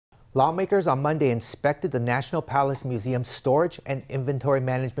Lawmakers on Monday inspected the National Palace Museum's storage and inventory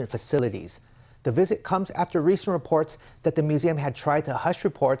management facilities. The visit comes after recent reports that the museum had tried to hush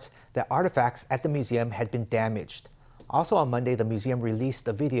reports that artifacts at the museum had been damaged. Also on Monday, the museum released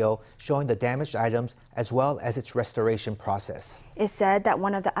a video showing the damaged items as well as its restoration process. It said that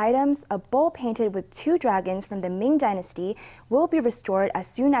one of the items, a bowl painted with 2 dragons from the Ming dynasty, will be restored as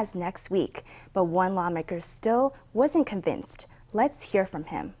soon as next week. But one lawmaker still wasn't convinced. Let's hear from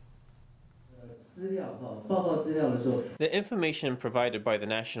him. The information provided by the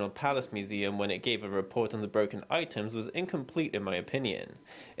National Palace Museum when it gave a report on the broken items was incomplete in my opinion.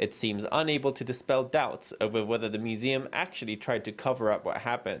 It seems unable to dispel doubts over whether the museum actually tried to cover up what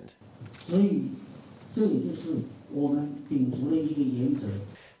happened.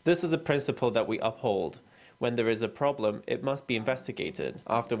 This is a principle that we uphold. When there is a problem, it must be investigated.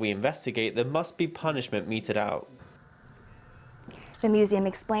 After we investigate, there must be punishment meted out. The museum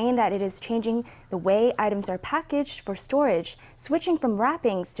explained that it is changing the way items are packaged for storage, switching from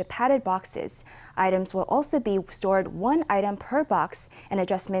wrappings to padded boxes. Items will also be stored 1 item per box, and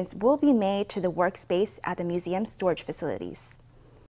adjustments will be made to the workspace at the museum's storage facilities.